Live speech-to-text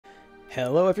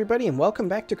Hello everybody and welcome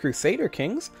back to Crusader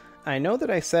Kings. I know that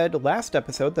I said last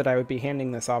episode that I would be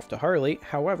handing this off to Harley,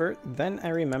 however, then I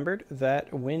remembered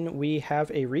that when we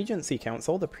have a Regency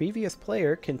Council, the previous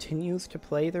player continues to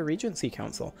play the Regency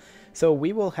Council. So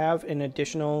we will have an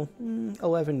additional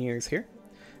 11 years here.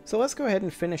 So let's go ahead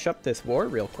and finish up this war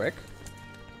real quick.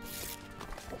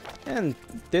 And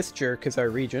this jerk is our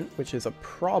regent, which is a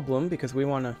problem because we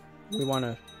want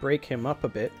to break him up a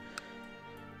bit.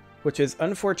 Which is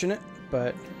unfortunate,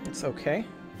 but it's okay.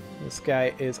 This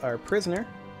guy is our prisoner.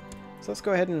 So let's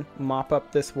go ahead and mop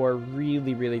up this war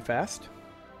really, really fast.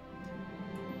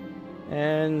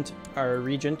 And our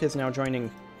regent is now joining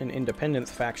an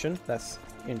independence faction. That's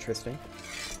interesting.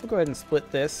 We'll go ahead and split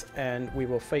this, and we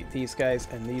will fight these guys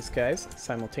and these guys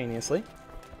simultaneously.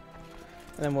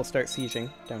 And then we'll start sieging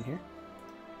down here.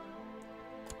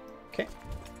 Okay.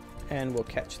 And we'll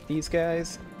catch these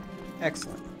guys.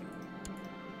 Excellent.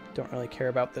 Don't really care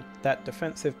about that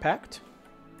defensive pact.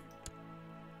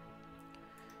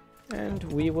 And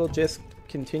we will just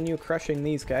continue crushing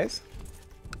these guys.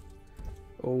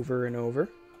 Over and over.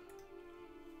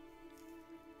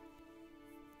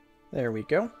 There we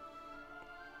go.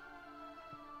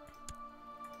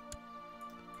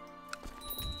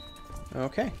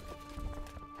 Okay.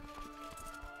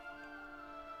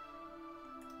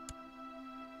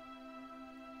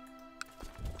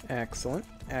 Excellent,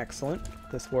 excellent.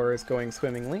 This war is going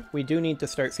swimmingly. We do need to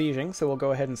start sieging, so we'll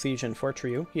go ahead and siege in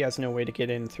Fortriu. He has no way to get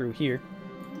in through here.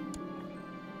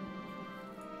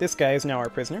 This guy is now our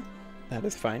prisoner. That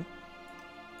is fine.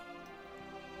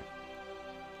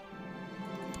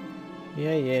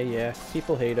 Yeah.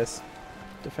 People hate us.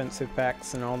 Defensive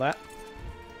pacts and all that.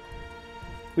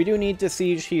 We do need to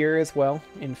siege here as well,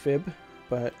 in Fib,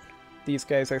 but these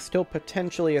guys are still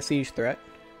potentially a siege threat.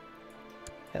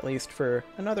 At least for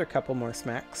another couple more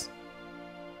smacks.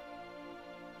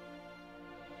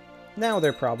 Now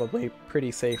they're probably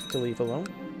pretty safe to leave alone.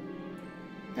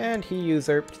 And he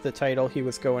usurped the title he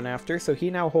was going after, so he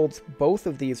now holds both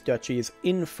of these duchies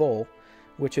in full,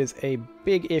 which is a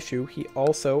big issue. He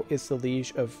also is the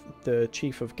liege of the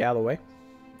Chief of Galloway,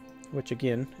 which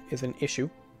again is an issue.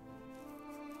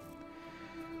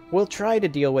 We'll try to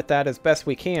deal with that as best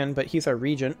we can, but he's our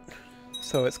regent,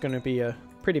 so it's going to be a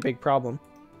pretty big problem.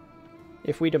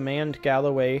 If we demand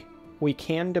Galloway, we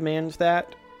can demand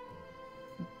that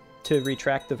to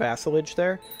retract the vassalage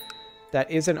there.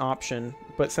 That is an option,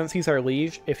 but since he's our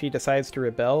liege, if he decides to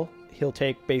rebel, he'll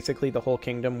take basically the whole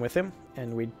kingdom with him,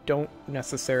 and we don't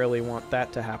necessarily want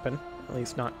that to happen, at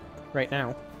least not right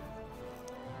now.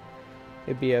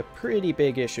 It'd be a pretty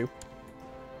big issue.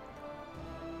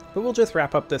 But we'll just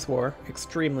wrap up this war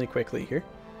extremely quickly here.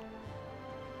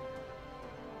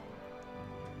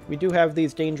 We do have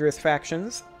these dangerous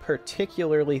factions,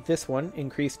 particularly this one,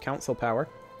 increased council power.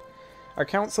 Our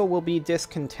council will be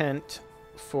discontent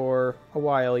for a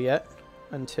while yet,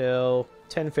 until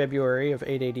 10 February of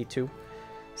 882.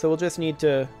 So we'll just need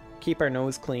to keep our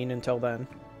nose clean until then,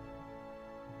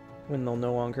 when they'll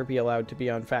no longer be allowed to be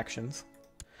on factions.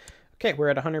 Okay, we're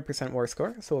at 100% war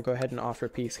score, so we'll go ahead and offer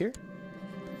peace here.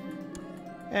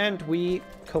 And we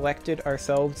collected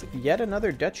ourselves yet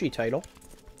another duchy title,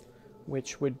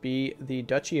 which would be the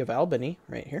Duchy of Albany,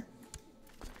 right here.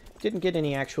 Didn't get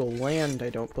any actual land, I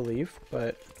don't believe,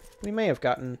 but we may have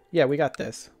gotten... Yeah, we got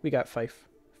this. We got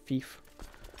Fief.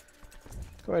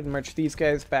 Go ahead and march these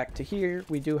guys back to here.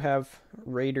 We do have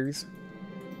raiders.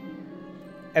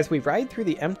 As we ride through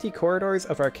the empty corridors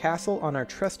of our castle on our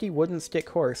trusty wooden stick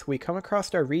horse, we come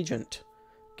across our regent,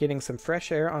 getting some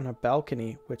fresh air on a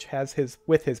balcony, which has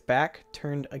with his back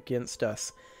turned against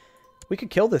us. We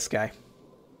could kill this guy.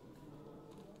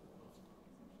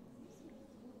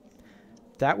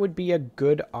 That would be a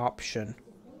good option.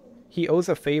 He owes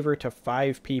a favor to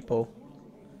 5 people.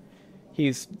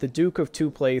 He's the Duke of 2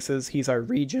 places. He's our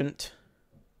regent.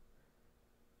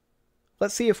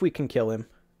 Let's see if we can kill him.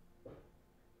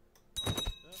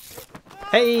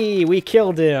 Hey, we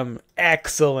killed him.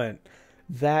 Excellent.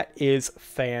 That is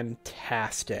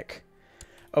fantastic.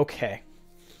 Okay.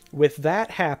 With that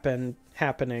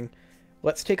happening,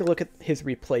 let's take a look at his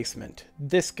replacement.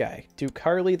 This guy, Duke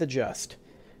Harley the Just.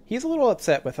 He's a little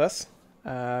upset with us.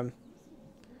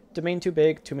 Domain too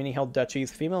big, too many held duchies,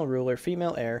 female ruler,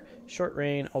 female heir, short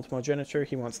reign, ultimogeniture,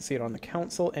 he wants to see it on the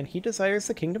council, and he desires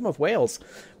the Kingdom of Wales.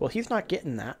 Well, he's not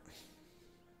getting that.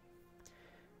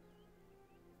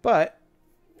 But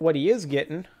what he is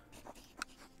getting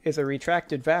is a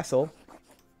retracted vassal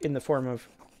in the form of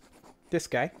this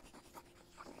guy.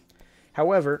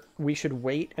 However, we should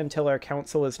wait until our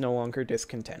council is no longer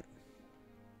discontent.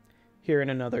 Here in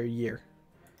another year.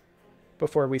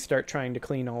 before we start trying to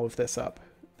clean all of this up.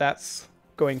 that's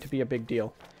going to be a big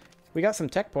deal. We got some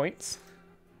tech points.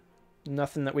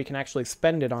 Nothing that we can actually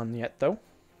spend it on yet, though.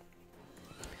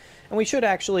 And we should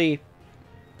actually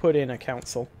put in a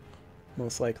council,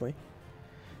 most likely.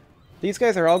 These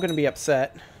guys are all going to be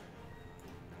upset.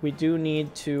 We do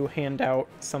need to hand out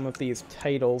some of these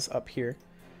titles up here.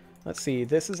 Let's see,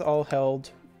 this is all held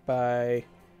by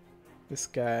this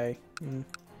guy.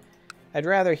 I'd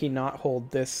rather he not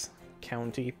hold this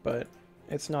county, but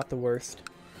it's not the worst.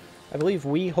 I believe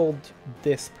we hold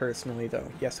this personally,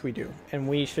 though. Yes, we do. And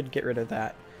we should get rid of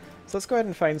that. So let's go ahead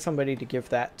and find somebody to give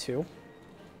that to.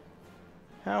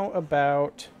 How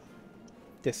about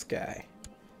this guy?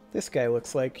 This guy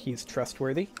looks like he's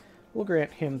trustworthy. We'll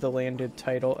grant him the landed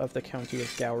title of the County of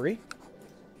Gowrie.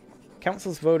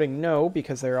 Council's voting no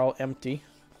because they're all empty.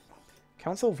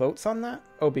 Council votes on that?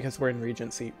 Oh, because we're in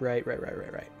Regency. Right.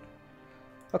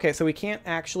 Okay, so we can't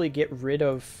actually get rid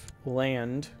of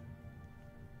land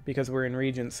because we're in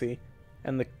Regency,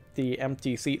 and the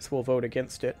empty seats will vote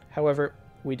against it. However,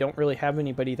 we don't really have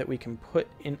anybody that we can put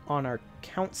in on our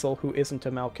council who isn't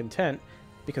a malcontent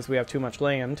because we have too much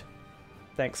land.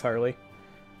 Thanks, Harley.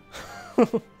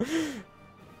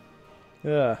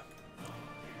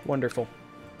 Wonderful.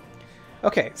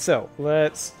 Okay, so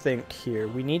let's think here.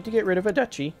 We need to get rid of a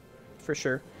duchy, for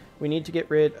sure. We need to get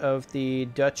rid of the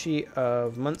Duchy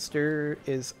of Munster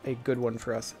is a good one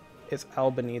for us. It's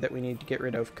Albany that we need to get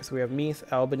rid of because we have Meath,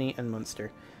 Albany, and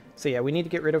Munster. So yeah, we need to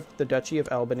get rid of the Duchy of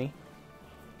Albany.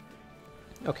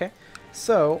 Okay,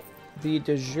 so the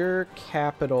de jure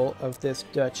capital of this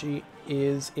duchy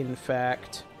is, in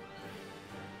fact,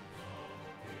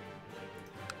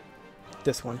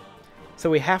 this one. So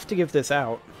we have to give this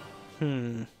out.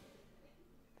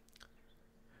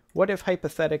 What if,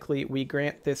 hypothetically, we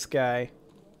grant this guy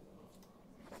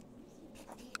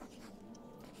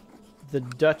the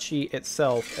duchy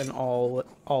itself and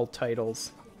all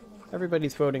titles?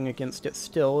 Everybody's voting against it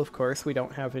still, of course. We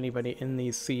don't have anybody in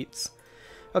these seats.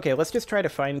 Okay, let's just try to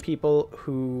find people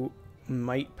who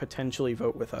might potentially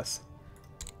vote with us.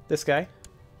 This guy.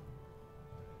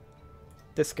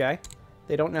 This guy.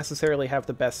 They don't necessarily have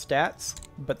the best stats,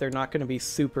 but they're not going to be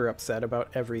super upset about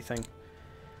everything.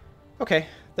 Okay,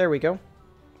 there we go.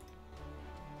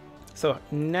 So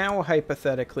now,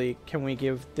 hypothetically, can we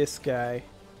give this guy...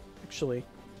 Actually,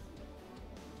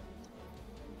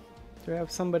 do I have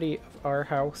somebody of our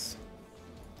house?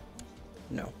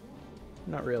 No,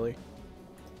 not really.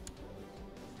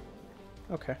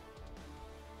 Okay.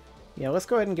 Yeah, let's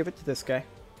go ahead and give it to this guy.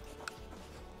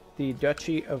 The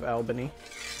Duchy of Albany.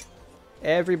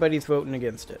 Everybody's voting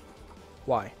against it.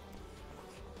 Why?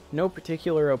 No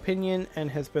particular opinion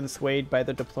and has been swayed by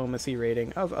the diplomacy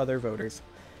rating of other voters.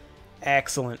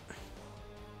 Excellent.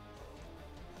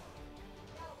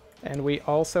 And we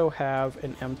also have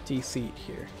an empty seat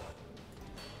here.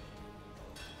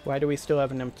 Why do we still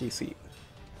have an empty seat?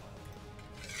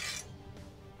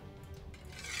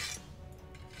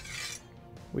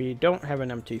 We don't have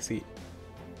an empty seat.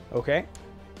 Okay.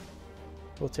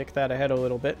 We'll tick that ahead a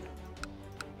little bit.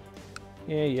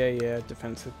 Yeah,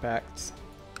 defensive pacts.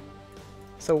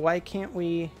 So why can't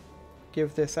we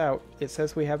give this out? It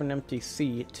says we have an empty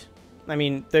seat. I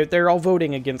mean, they're all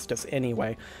voting against us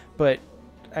anyway, but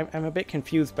I'm a bit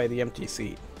confused by the empty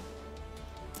seat.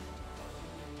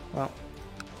 Well,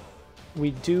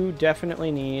 we do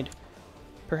definitely need...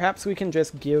 Perhaps we can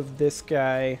just give this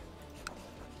guy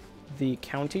the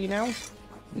county now?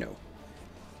 No.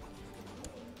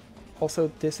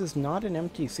 Also, this is not an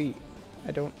empty seat.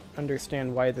 I don't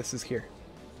understand why this is here.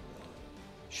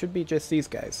 Should be just these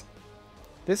guys.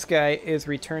 This guy is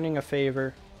returning a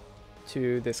favor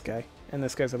to this guy, and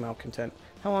this guy's a malcontent.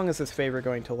 How long is this favor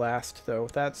going to last, though?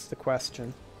 That's the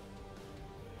question.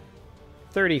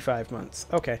 35 months.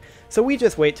 Okay, so we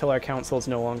just wait till our council's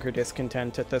no longer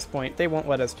discontent at this point. They won't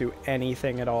let us do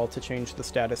anything at all to change the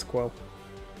status quo.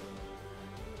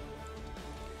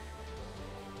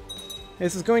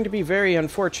 This is going to be very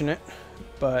unfortunate,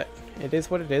 but it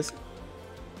is what it is.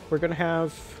 We're going to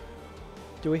have...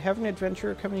 Do we have an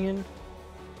adventurer coming in?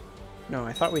 No,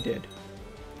 I thought we did.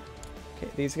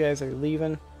 Okay, these guys are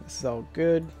leaving. This is all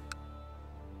good.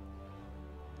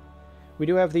 We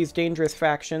do have these dangerous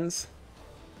factions.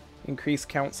 Increase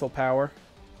council power.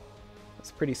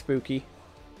 That's pretty spooky.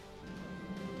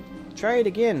 Try it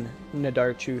again,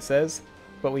 Nadarchu says.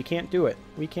 But we can't do it.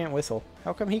 We can't whistle.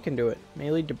 How come he can do it? May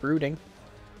lead to brooding.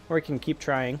 Or he can keep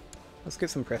trying. Let's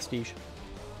get some prestige.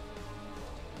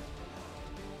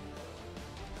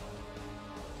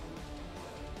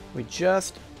 We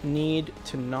just need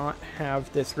to not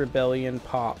have this rebellion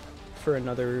pop for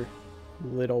another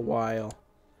little while.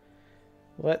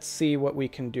 Let's see what we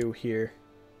can do here.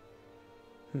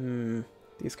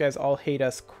 These guys all hate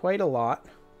us quite a lot.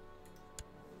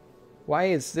 Why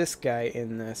is this guy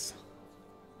in this?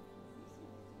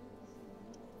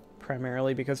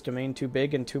 Primarily because domain too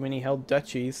big and too many held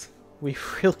duchies. We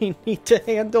really need to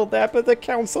handle that, but the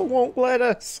council won't let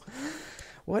us.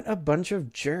 What a bunch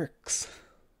of jerks.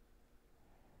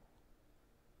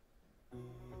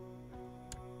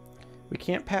 We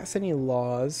can't pass any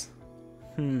laws.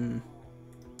 We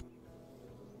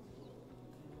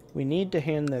need to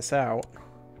hand this out.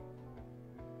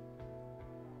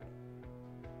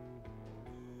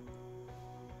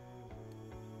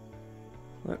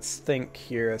 Let's think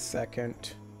here a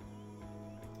second.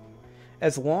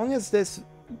 As long as this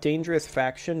dangerous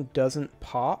faction doesn't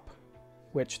pop,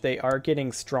 which they are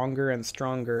getting stronger and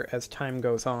stronger as time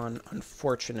goes on,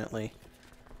 unfortunately.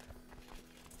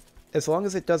 As long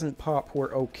as it doesn't pop,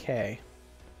 we're okay.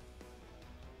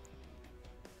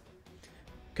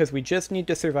 Because we just need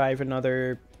to survive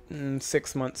another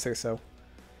 6 months or so.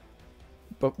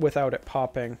 But without it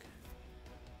popping.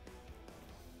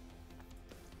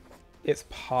 It's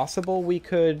possible we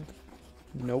could...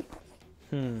 Nope.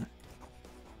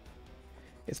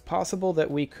 It's possible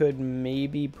that we could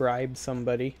maybe bribe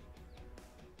somebody.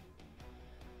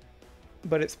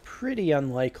 But it's pretty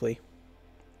unlikely.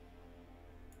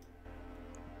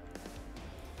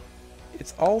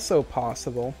 It's also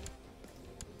possible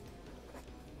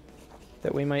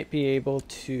that we might be able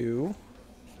to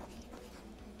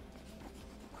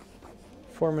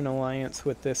form an alliance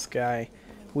with this guy.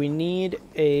 We need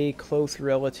a close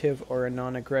relative or a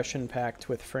non-aggression pact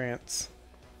with France.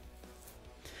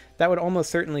 That would almost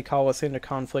certainly call us into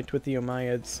conflict with the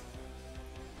Umayyads.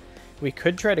 We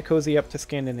could try to cozy up to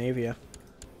Scandinavia.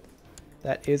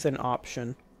 That is an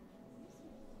option.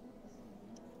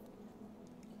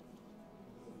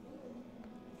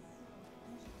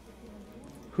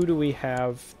 Who do we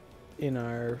have in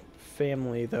our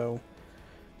family, though?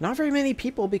 Not very many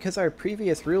people, because our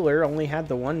previous ruler only had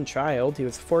the one child. He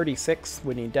was 46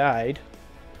 when he died.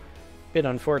 Bit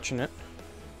unfortunate.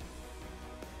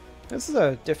 This is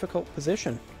a difficult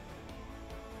position.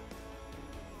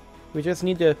 We just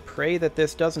need to pray that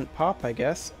this doesn't pop, I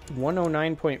guess.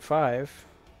 109.5.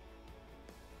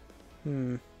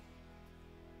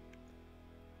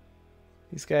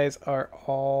 These guys are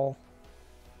all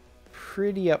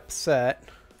pretty upset.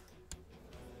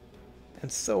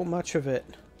 And so much of it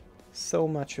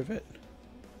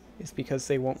is because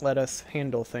they won't let us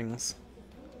handle things.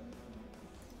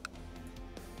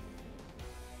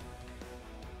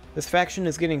 This faction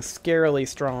is getting scarily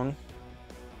strong.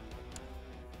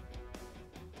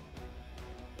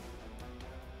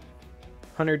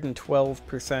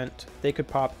 %112%. They could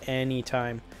pop any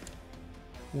time.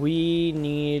 We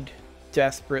need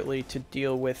desperately to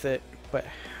deal with it, but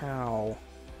how?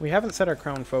 We haven't set our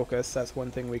crown focus. That's one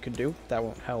thing we could do. That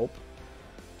won't help.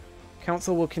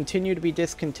 Council will continue to be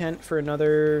discontent for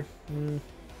another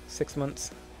 6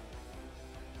 months.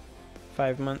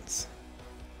 5 months.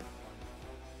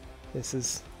 This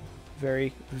is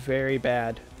very, very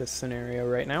bad, this scenario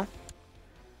right now.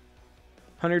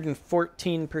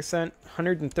 114%,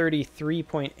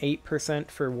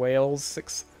 133.8% for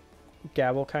Wales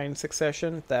Gavelkind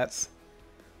succession. That's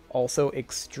also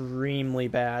extremely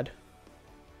bad.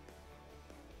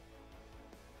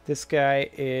 This guy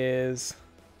is...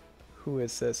 Who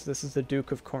is this? This is the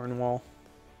Duke of Cornwall.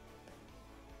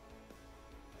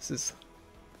 This is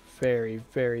very,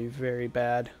 very, very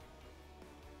bad.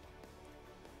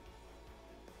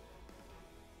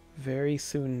 Very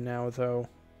soon now, though,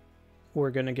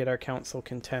 we're going to get our council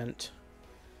content.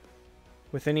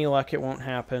 With any luck, it won't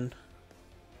happen.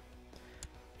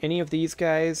 Any of these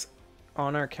guys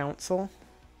on our council?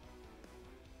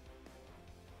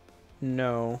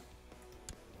 No.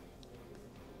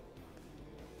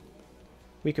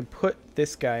 We could put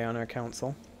this guy on our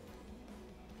council.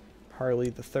 Harley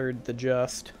the Third, the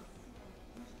Just.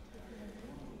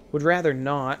 Would rather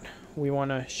not. We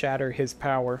want to shatter his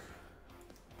power.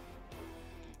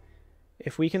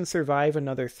 If we can survive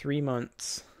another 3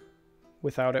 months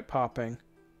without it popping,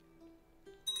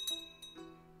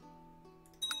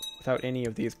 without any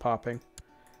of these popping,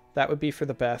 that would be for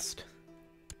the best.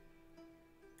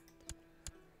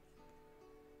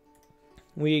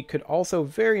 We could also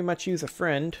very much use a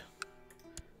friend.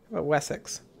 How about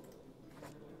Wessex?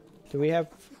 Do we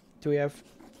have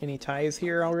any ties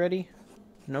here already?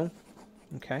 No?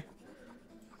 Okay.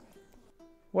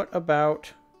 What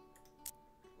about...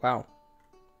 Wow.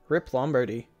 Rip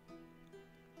Lombardy.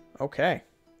 Okay.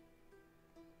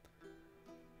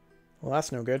 Well,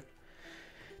 that's no good.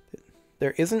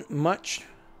 There isn't much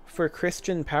for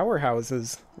Christian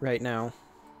powerhouses right now.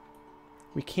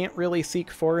 We can't really seek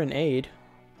foreign aid.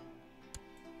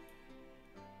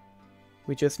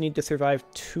 We just need to survive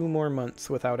 2 more months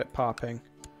without it popping.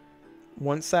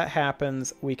 Once that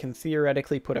happens, we can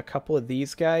theoretically put a couple of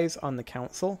these guys on the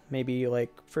council. Maybe,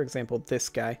 like, for example, this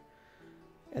guy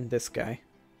and this guy.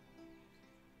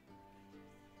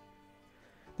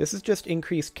 This is just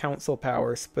increased council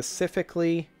power.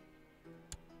 Specifically,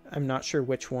 I'm not sure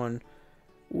which one.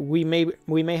 We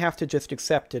may have to just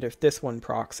accept it if this one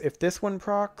procs. If this one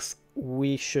procs,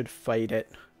 we should fight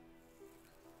it.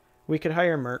 We could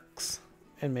hire mercs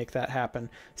and make that happen.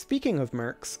 Speaking of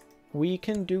mercs, we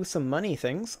can do some money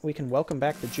things. We can welcome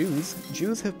back the Jews.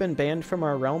 Jews have been banned from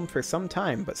our realm for some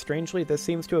time, but strangely this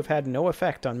seems to have had no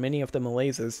effect on many of the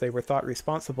malaises they were thought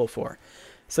responsible for,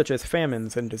 such as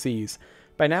famines and disease.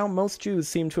 By now, most Jews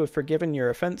seem to have forgiven your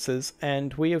offenses,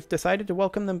 and we have decided to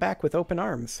welcome them back with open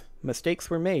arms. Mistakes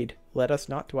were made. Let us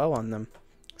not dwell on them.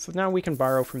 So now we can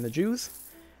borrow from the Jews,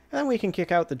 and then we can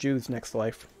kick out the Jews next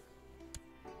life.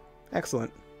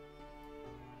 Excellent.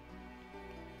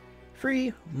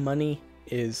 Free money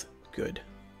is good.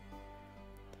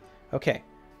 Okay,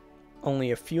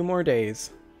 only a few more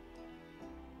days.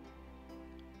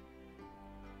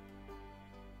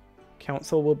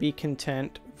 Council will be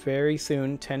content very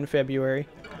soon, 10 February.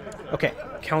 Okay,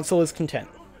 Council is content.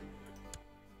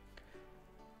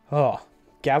 Oh,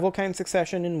 Gavelkind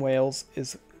succession in Wales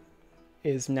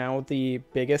is now the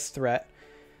biggest threat.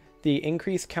 The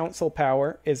increased council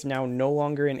power is now no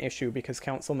longer an issue because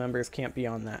council members can't be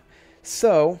on that.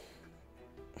 So,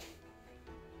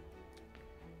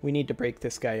 we need to break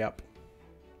this guy up.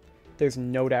 There's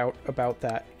no doubt about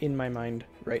that in my mind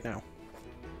right now.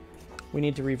 We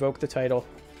need to revoke the title,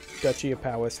 Duchy of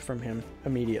Powys, from him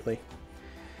immediately.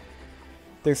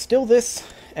 There's still this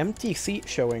empty seat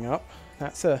showing up.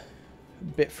 That's a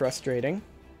bit frustrating.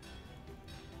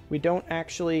 We don't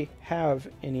actually have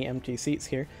any empty seats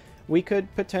here. We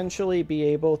could potentially be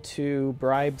able to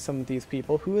bribe some of these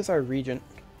people. Who is our regent?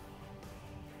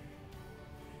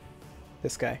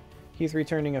 This guy. He's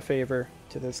returning a favor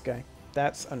to this guy.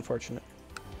 That's unfortunate.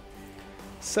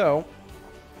 So,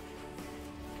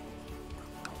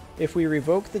 if we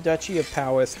revoke the Duchy of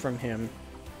Powys from him,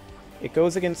 it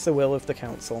goes against the will of the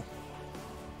council.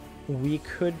 We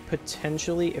could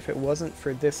potentially, if it wasn't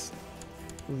for this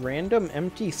random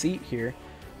empty seat here,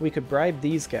 we could bribe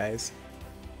these guys.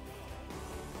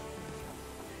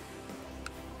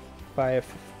 By a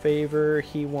favor,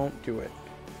 he won't do it.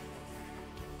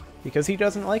 Because he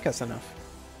doesn't like us enough.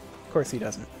 Of course he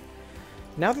doesn't.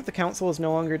 Now that the council is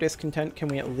no longer discontent, can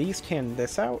we at least hand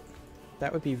this out?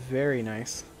 That would be very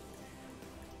nice.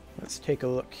 Let's take a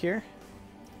look here.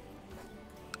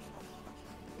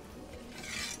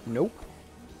 Nope.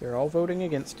 They're all voting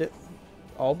against it.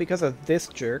 All because of this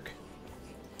jerk.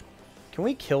 Can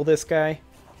we kill this guy?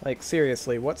 Like,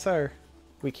 seriously, what's our...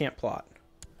 We can't plot.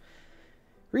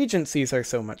 Regencies are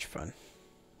so much fun.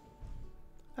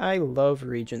 I love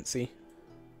Regency.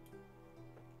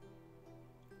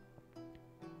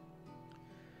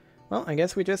 Well, I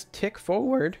guess we just tick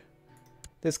forward.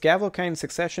 This Gavelkind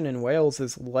succession in Wales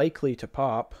is likely to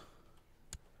pop.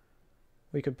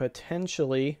 We could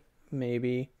potentially,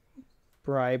 maybe,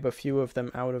 bribe a few of them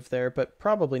out of there, but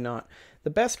probably not. The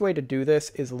best way to do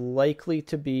this is likely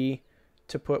to be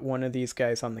to put one of these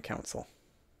guys on the council.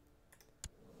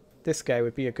 This guy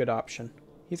would be a good option.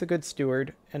 He's a good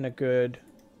steward and a good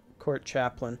court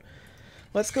chaplain.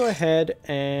 Let's go ahead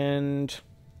and...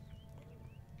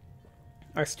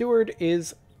 Our steward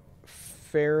is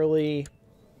fairly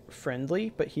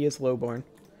friendly, but he is lowborn.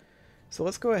 So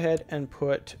let's go ahead and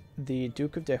put the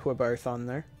Duke of Dehuabarth on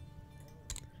there.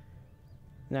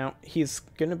 Now, he's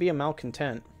going to be a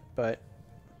malcontent, but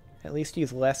at least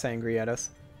he's less angry at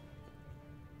us.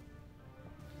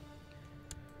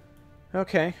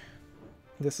 Okay.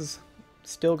 This is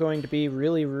still going to be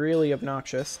really, really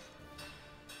obnoxious.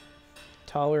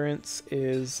 Tolerance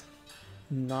is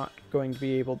not going to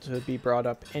be able to be brought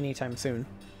up anytime soon.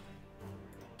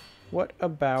 What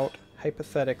about,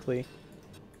 hypothetically,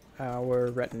 our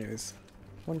retinues?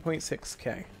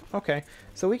 1.6k. Okay,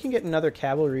 so we can get another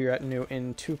cavalry retinue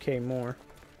in 2k more.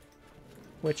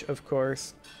 Which, of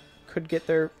course, could get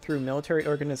there through military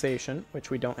organization,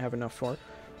 which we don't have enough for.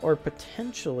 Or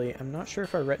potentially, I'm not sure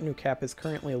if our retinue cap is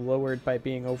currently lowered by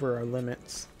being over our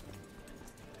limits.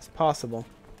 It's possible.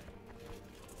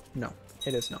 No,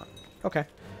 it is not. Okay.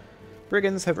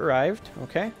 Brigands have arrived,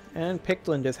 okay. And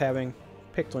Pictland is having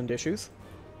Pictland issues.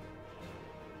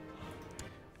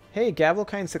 Hey,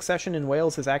 Gavelkind succession in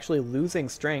Wales is actually losing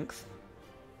strength.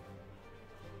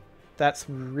 That's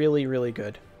really, really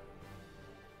good.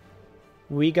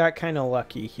 We got kind of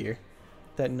lucky here.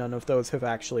 that none of those have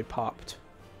actually popped.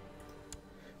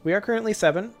 We are currently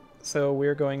 7, so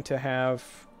we're going to have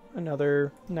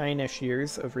another 9-ish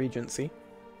years of Regency,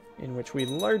 in which we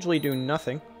largely do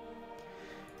nothing.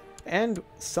 And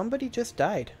somebody just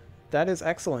died. That is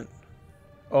excellent.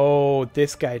 Oh,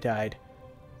 this guy died.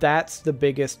 That's the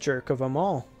biggest jerk of them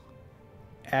all.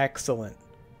 Excellent.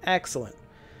 Excellent.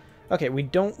 Okay, we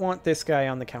don't want this guy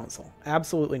on the council.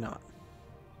 Absolutely not.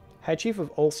 High Chief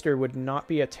of Ulster would not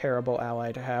be a terrible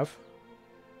ally to have.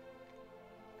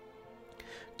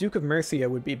 Duke of Mercia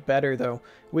would be better, though.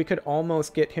 We could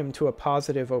almost get him to a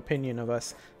positive opinion of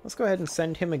us. Let's go ahead and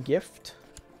send him a gift.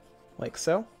 Like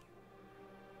so.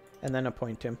 And then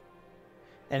appoint him.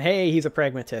 And hey, he's a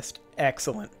pragmatist.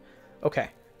 Excellent. Okay.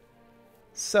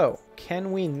 So,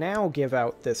 can we now give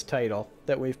out this title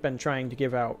that we've been trying to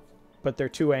give out, but they're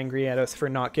too angry at us for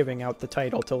not giving out the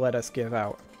title to let us give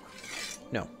out?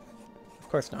 No. Of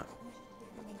course not.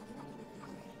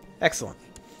 Excellent.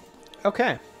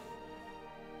 Okay.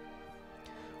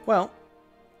 Well,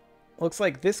 looks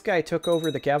like this guy took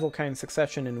over the Gavelkind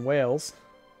succession in Wales.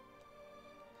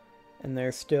 And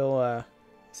they're still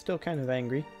kind of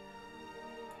angry.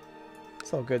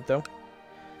 It's all good, though.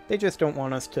 They just don't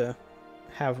want us to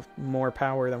have more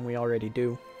power than we already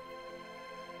do.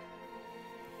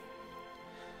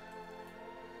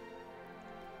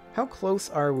 How close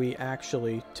are we,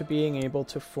 actually, to being able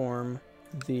to form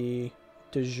the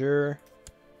de jure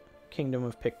Kingdom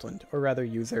of Pictland? Or rather,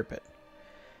 usurp it.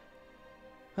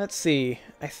 Let's see.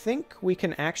 I think we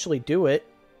can actually do it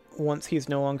once he's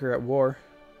no longer at war.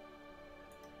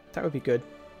 That would be good.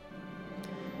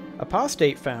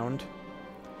 Apostate found.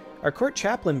 Our court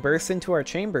chaplain bursts into our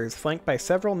chambers, flanked by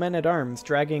several men-at-arms,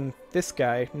 dragging this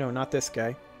guy, no, not this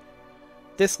guy,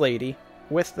 this lady,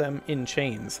 with them in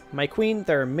chains. My queen,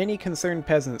 there are many concerned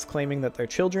peasants claiming that their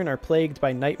children are plagued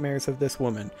by nightmares of this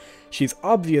woman. She's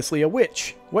obviously a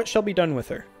witch. What shall be done with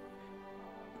her?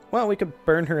 Well, we could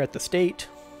burn her at the stake.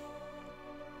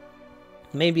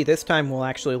 Maybe this time we'll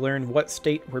actually learn what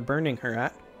state we're burning her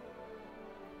at.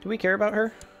 Do we care about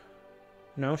her?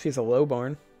 No, she's a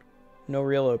lowborn. No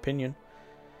real opinion.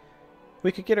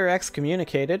 We could get her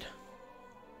excommunicated.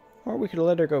 Or we could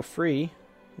let her go free.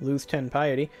 Lose 10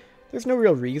 piety. There's no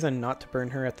real reason not to burn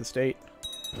her at the stake.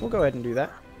 We'll go ahead and do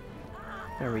that.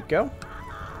 There we go.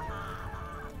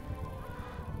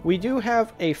 We do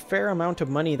have a fair amount of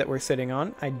money that we're sitting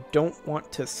on. I don't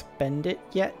want to spend it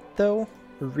yet, though.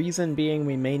 The reason being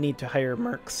we may need to hire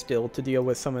mercs still to deal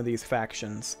with some of these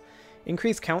factions.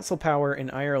 Increased council power in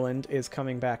Ireland is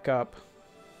coming back up.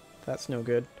 That's no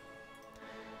good.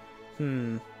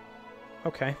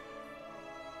 Okay.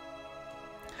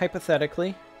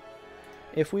 Hypothetically,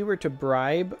 if we were to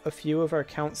bribe a few of our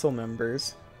council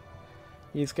members,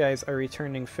 these guys are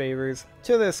returning favors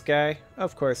to this guy.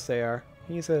 Of course they are.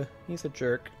 He's a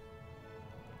jerk.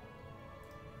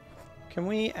 Can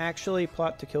we actually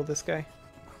plot to kill this guy?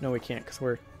 No, we can't, because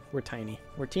we're tiny.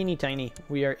 We're teeny tiny.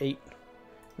 We are 8.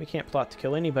 We can't plot to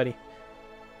kill anybody.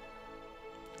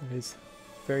 It is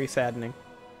very saddening.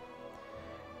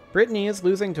 Brittany is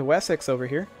losing to Wessex over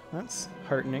here. That's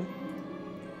heartening.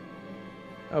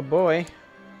 Oh boy.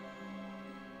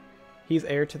 He's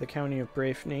heir to the county of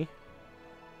Braefney.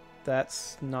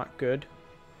 That's not good.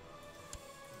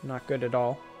 Not good at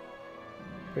all.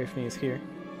 Braefney is here.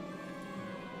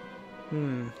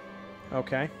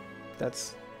 Okay.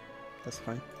 That's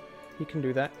fine. You can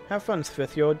do that. Have fun,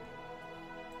 Svithjod.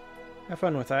 Have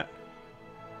fun with that.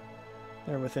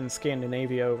 They're within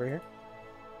Scandinavia over here.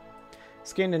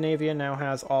 Scandinavia now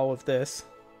has all of this.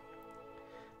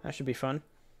 That should be fun.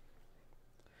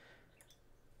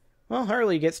 Well,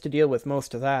 Harley gets to deal with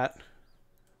most of that.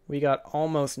 We got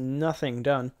almost nothing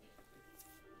done.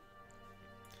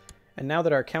 And now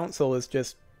that our council is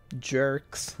just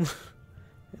jerks,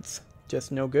 it's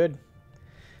just no good.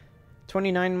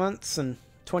 29 months and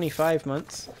 25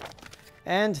 months.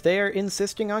 And they are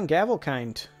insisting on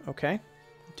Gavelkind. Okay.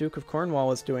 Duke of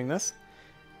Cornwall is doing this.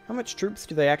 How much troops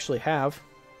do they actually have?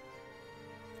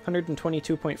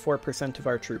 122.4% of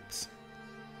our troops.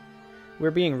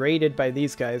 We're being raided by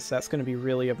these guys. That's going to be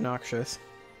really obnoxious.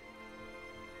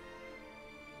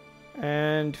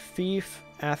 And Fief,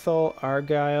 Athol,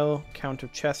 Argyle, Count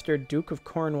of Chester, Duke of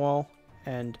Cornwall,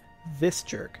 and this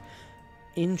jerk.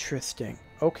 Interesting.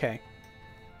 Okay.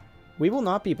 We will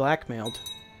not be blackmailed.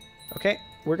 Okay,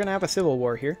 we're going to have a civil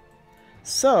war here.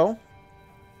 So,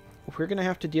 we're going to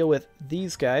have to deal with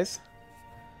these guys.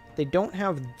 They don't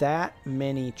have that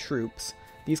many troops.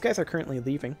 These guys are currently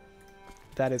leaving.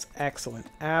 That is excellent.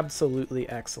 Absolutely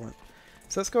excellent.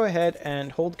 So let's go ahead and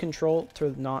hold control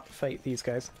to not fight these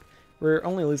guys. We're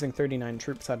only losing 39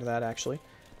 troops out of that, actually.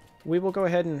 we will go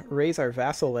ahead and raise our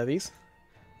vassal levies.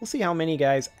 We'll see how many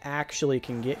guys actually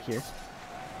can get here.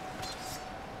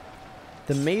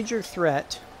 The major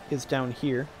threat is down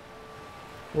here.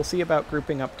 We'll see about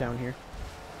grouping up down here.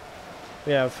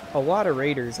 We have a lot of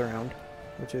raiders around,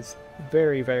 which is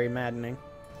very, very maddening.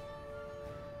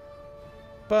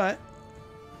 But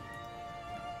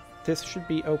this should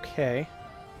be okay.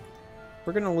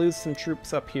 We're going to lose some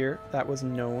troops up here. That was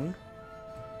known.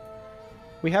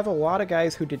 We have a lot of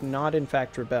guys who did not, in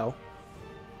fact, rebel.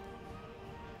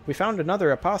 We found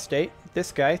another apostate.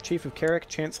 This guy, Chief of Carrick,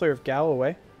 Chancellor of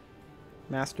Galloway,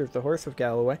 Master of the Horse of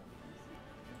Galloway.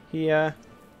 He's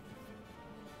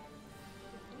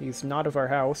not of our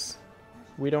house.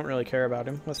 We don't really care about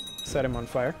him. Let's set him on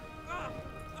fire.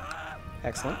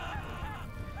 Excellent.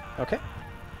 Okay.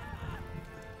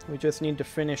 We just need to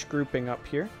finish grouping up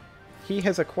here. He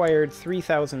has acquired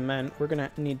 3,000 men. We're going to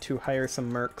need to hire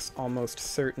some mercs almost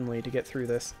certainly to get through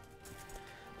this.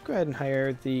 Go ahead and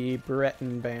hire the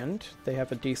Breton band. They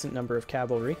have a decent number of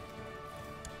cavalry.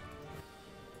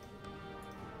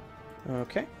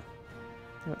 Okay.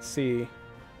 Let's see.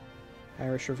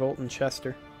 Irish Revolt in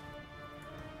Chester.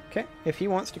 Okay, if he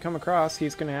wants to come across,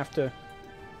 he's going to have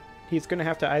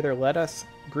to either let us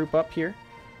group up here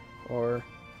or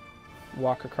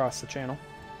walk across the channel.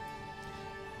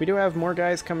 We do have more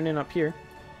guys coming in up here.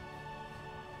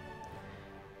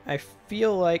 I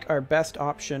feel like our best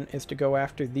option is to go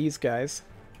after these guys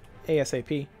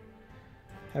ASAP.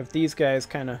 Have these guys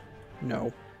kind of...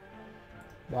 No.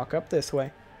 Walk up this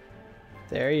way.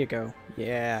 There you go.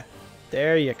 Yeah.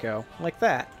 There you go. Like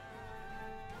that.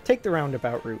 Take the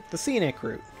roundabout route. The scenic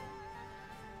route.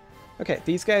 Okay,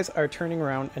 these guys are turning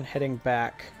around and heading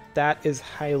back. That is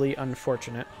highly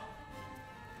unfortunate.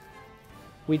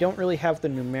 We don't really have the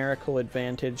numerical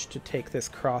advantage to take this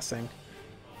crossing.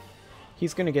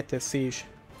 He's going to get this siege.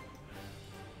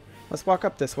 Let's walk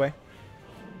up this way.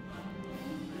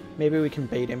 Maybe we can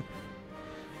bait him.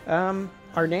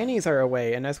 Our nannies are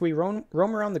away, and as we roam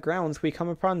around the grounds, we come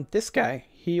upon this guy.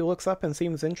 He looks up and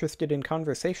seems interested in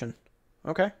conversation.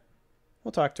 Okay.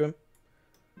 We'll talk to him.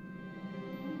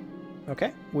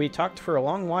 Okay. We talked for a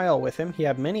long while with him. He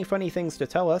had many funny things to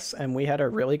tell us, and we had a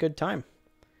really good time.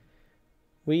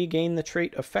 We gain the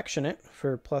trait Affectionate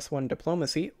for +1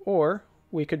 diplomacy, or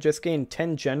we could just gain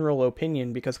 10 general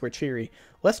opinion because we're cheery.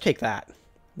 Let's take that.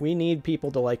 We need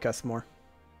people to like us more.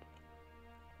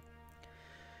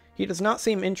 He does not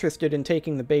seem interested in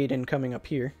taking the bait and coming up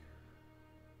here.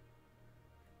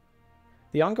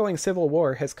 The ongoing civil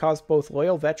war has caused both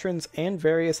loyal veterans and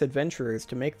various adventurers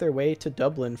to make their way to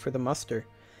Dublin for the muster.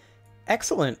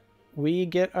 Excellent! We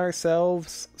get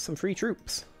ourselves some free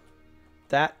troops.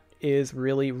 That is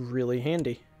really, really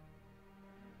handy.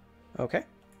 Okay.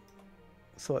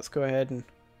 So let's go ahead and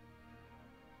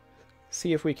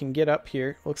see if we can get up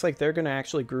here. Looks like they're going to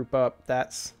actually group up.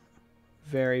 That's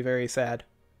very, very sad.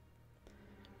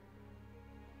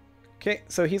 Okay,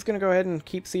 so he's going to go ahead and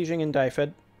keep sieging in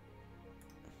Dyfed.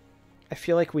 I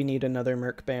feel like we need another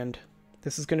merc band.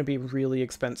 This is going to be really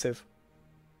expensive.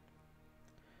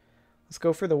 Let's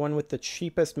go for the one with the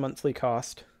cheapest monthly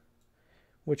cost,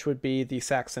 which would be the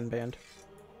Saxon band.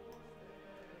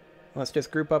 Let's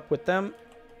just group up with them.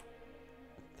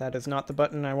 That is not the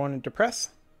button I wanted to press.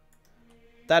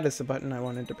 That is the button I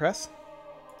wanted to press.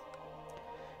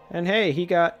 And hey, he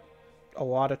got a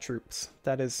lot of troops.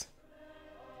 That is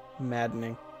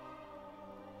maddening.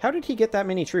 How did he get that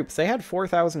many troops? They had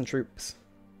 4,000 troops.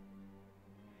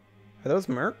 Are those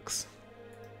mercs?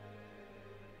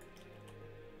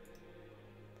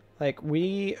 Like,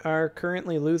 we are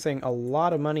currently losing a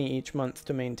lot of money each month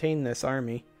to maintain this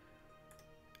army.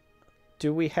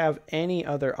 Do we have any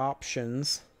other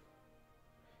options?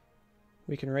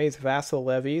 We can raise vassal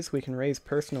levies. We can raise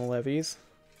personal levies.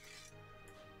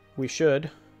 We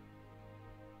should.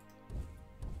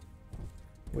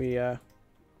 We are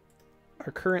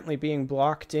currently being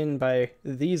blocked in by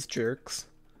these jerks.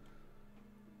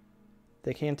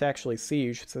 They can't actually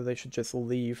siege, so they should just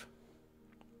leave.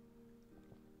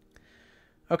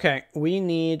 Okay, we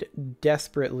need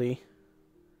desperately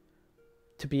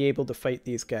to be able to fight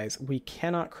these guys. We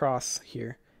cannot cross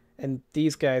here, and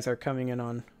these guys are coming in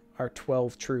on our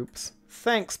 12 troops.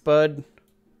 Thanks, bud.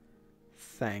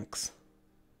 Thanks.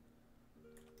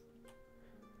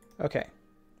 Okay,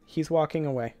 he's walking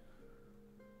away.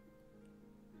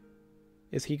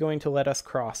 Is he going to let us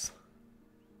cross?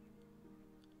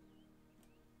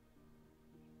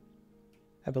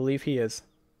 I believe he is.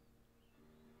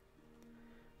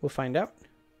 We'll find out.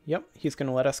 Yep, he's going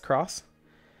to let us cross.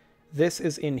 This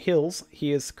is in Hills.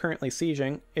 He is currently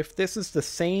sieging. If this is the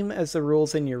same as the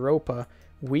rules in Europa,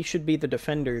 we should be the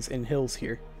defenders in Hills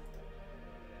here.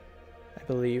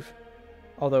 believe.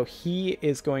 Although he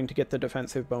is going to get the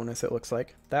defensive bonus, it looks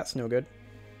like. That's no good.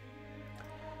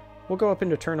 We'll go up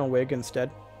into Eternal Wig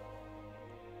instead.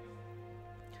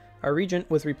 Our regent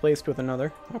was replaced with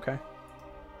another. Okay.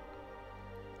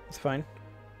 It's fine.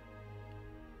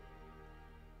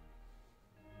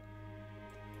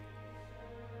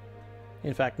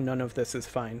 In fact, none of this is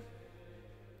fine.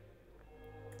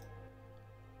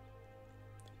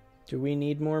 Do we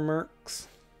need more mercs?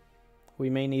 We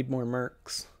may need more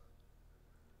mercs.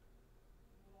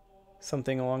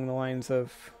 Something along the lines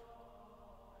of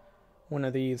one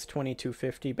of these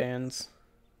 2250 bands.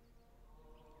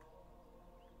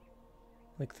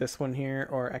 Like this one here,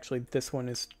 or actually this one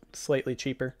is slightly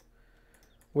cheaper.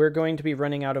 We're going to be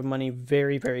running out of money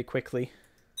very, very quickly.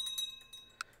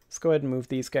 Let's go ahead and move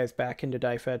these guys back into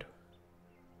die-fed.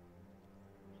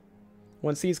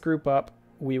 Once these group up,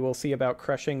 we will see about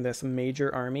crushing this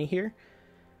major army here.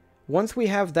 Once we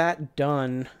have that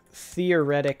done,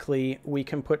 theoretically, we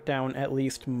can put down at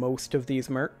least most of these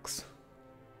mercs.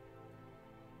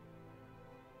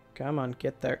 Come on,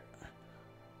 get there.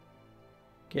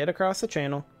 Get across the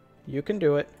channel. You can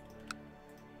do it.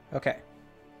 Okay.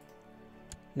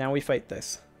 Now we fight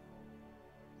this.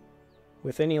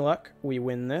 With any luck, we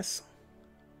win this.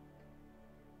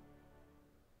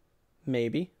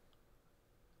 Maybe.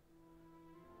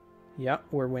 Yeah,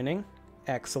 we're winning.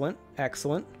 Excellent,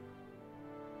 excellent.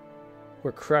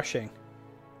 We're crushing.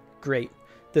 Great.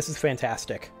 This is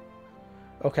fantastic.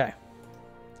 Okay.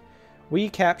 We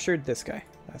captured this guy.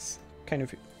 That's kind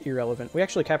of irrelevant. We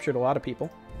actually captured a lot of people.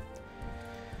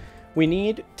 We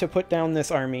need to put down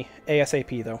this army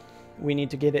ASAP, though. We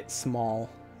need to get it small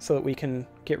so that we can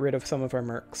get rid of some of our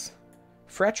mercs.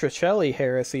 Fratricelli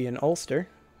heresy in Ulster.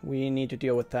 We need to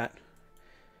deal with that.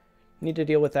 Need to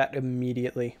deal with that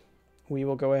immediately. We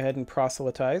will go ahead and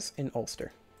proselytize in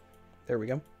Ulster. There we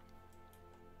go.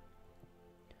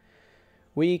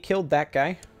 We killed that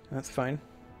guy. That's fine.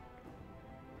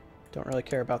 Don't really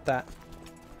care about that.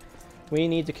 We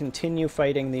need to continue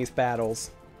fighting these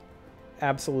battles.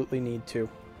 Absolutely need to.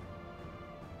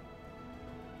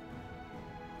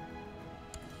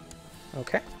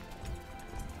 Okay.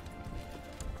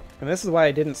 And this is why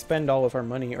I didn't spend all of our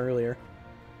money earlier.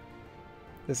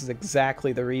 This is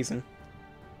exactly the reason.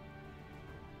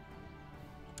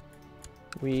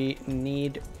 We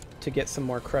need to get some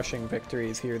more crushing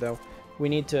victories here, though. We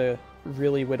need to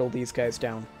really whittle these guys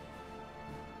down.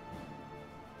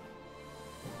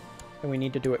 And we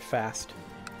need to do it fast.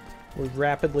 We're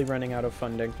rapidly running out of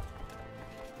funding.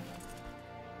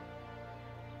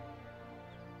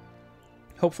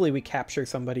 Hopefully we capture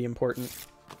somebody important.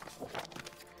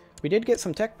 We did get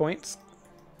some tech points,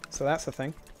 so that's a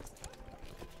thing.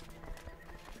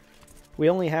 We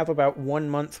only have about 1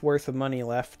 month's worth of money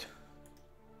left.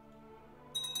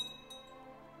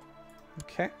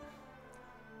 Okay.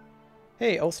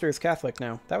 Hey, Ulster is Catholic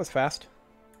now. That was fast.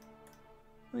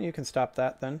 Well, you can stop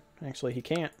that then. Actually, he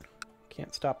can't.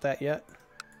 Can't stop that yet.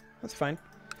 That's fine.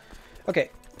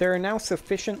 Okay, there are now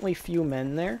sufficiently few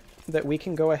men there that we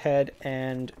can go ahead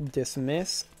and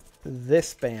dismiss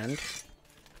this band.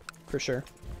 For sure.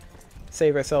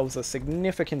 Save ourselves a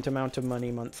significant amount of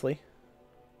money monthly.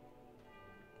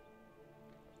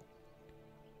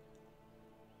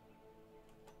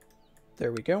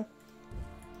 There we go.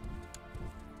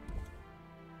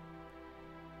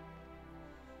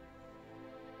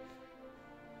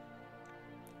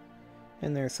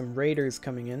 And there's some raiders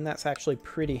coming in. That's actually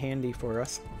pretty handy for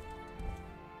us.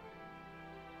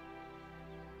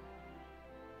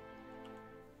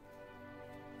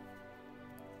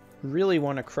 Really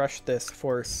want to crush this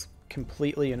force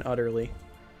completely and utterly.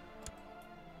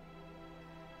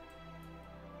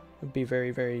 Would be very,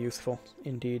 very useful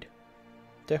indeed.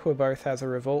 Dehubarth has a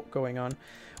revolt going on.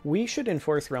 We should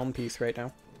enforce realm peace right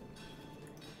now.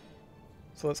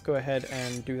 So let's go ahead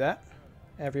and do that.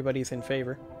 Everybody's in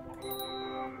favor.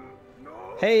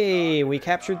 Hey, we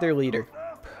captured their leader.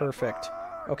 Perfect.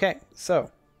 Okay,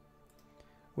 so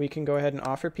we can go ahead and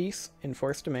offer peace,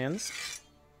 enforce demands.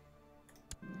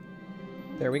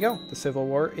 There we go. The Civil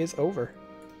War is over.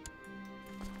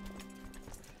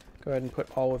 Go ahead and put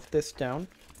all of this down.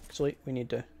 Actually, we need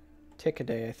to tick a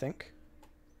day, I think.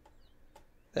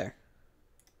 There.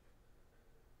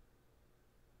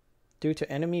 Due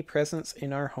to enemy presence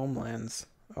in our homelands.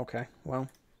 Okay, well,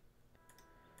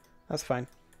 that's fine.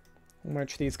 We'll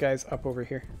march these guys up over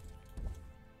here.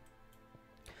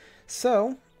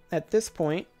 So, at this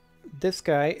point, this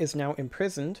guy is now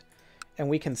imprisoned, and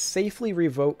we can safely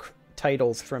revoke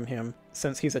titles from him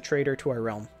since he's a traitor to our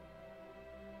realm.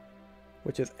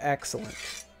 Which is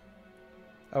excellent.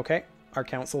 Okay, our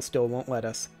council still won't let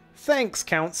us. Thanks,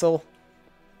 council!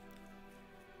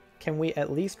 Can we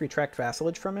at least retract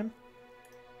vassalage from him?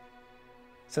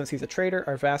 Since he's a traitor,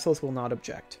 our vassals will not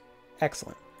object.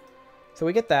 Excellent. So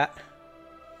we get that.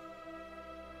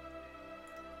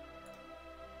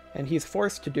 And he's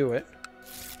forced to do it.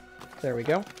 There we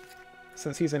go.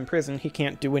 Since he's in prison, he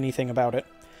can't do anything about it.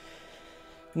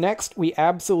 Next, we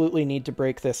absolutely need to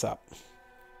break this up.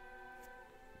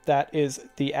 That is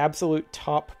the absolute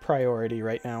top priority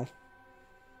right now,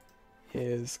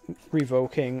 is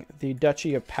revoking the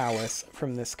Duchy of Powys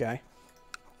from this guy.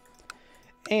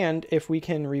 And if we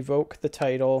can revoke the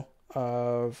title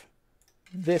of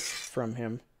this from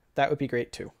him, that would be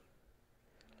great too.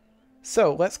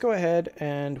 So let's go ahead,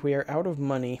 and we are out of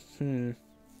money.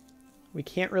 We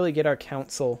can't really get our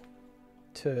council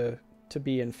to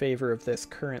be in favor of this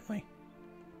currently.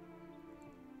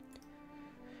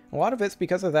 A lot of it's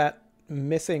because of that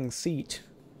missing seat.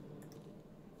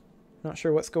 Not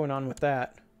sure what's going on with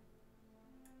that.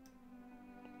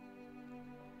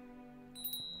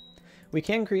 We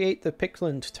can create the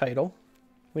Pickland title.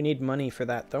 We need money for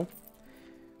that, though,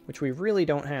 which we really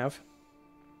don't have.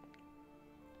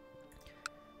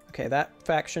 Okay, that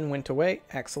faction went away.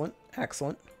 Excellent,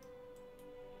 excellent.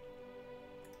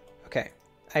 Okay,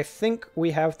 I think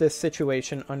we have this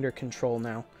situation under control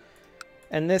now.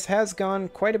 And this has gone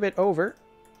quite a bit over,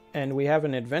 and we have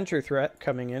an adventure threat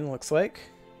coming in, looks like.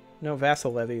 No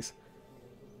vassal levies.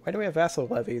 Why do we have vassal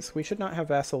levies? We should not have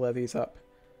vassal levies up.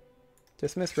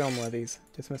 Dismiss realm levies.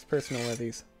 Dismiss personal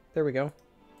levies. There we go.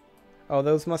 Oh,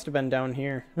 those must have been down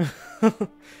here.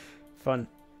 Fun.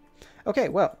 Okay,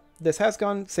 well, this has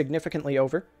gone significantly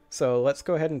over, so let's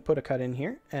go ahead and put a cut in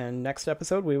here, and next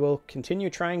episode we will continue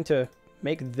trying to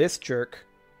make this jerk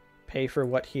pay for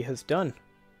what he has done.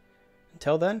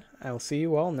 Until then, I'll see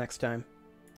you all next time.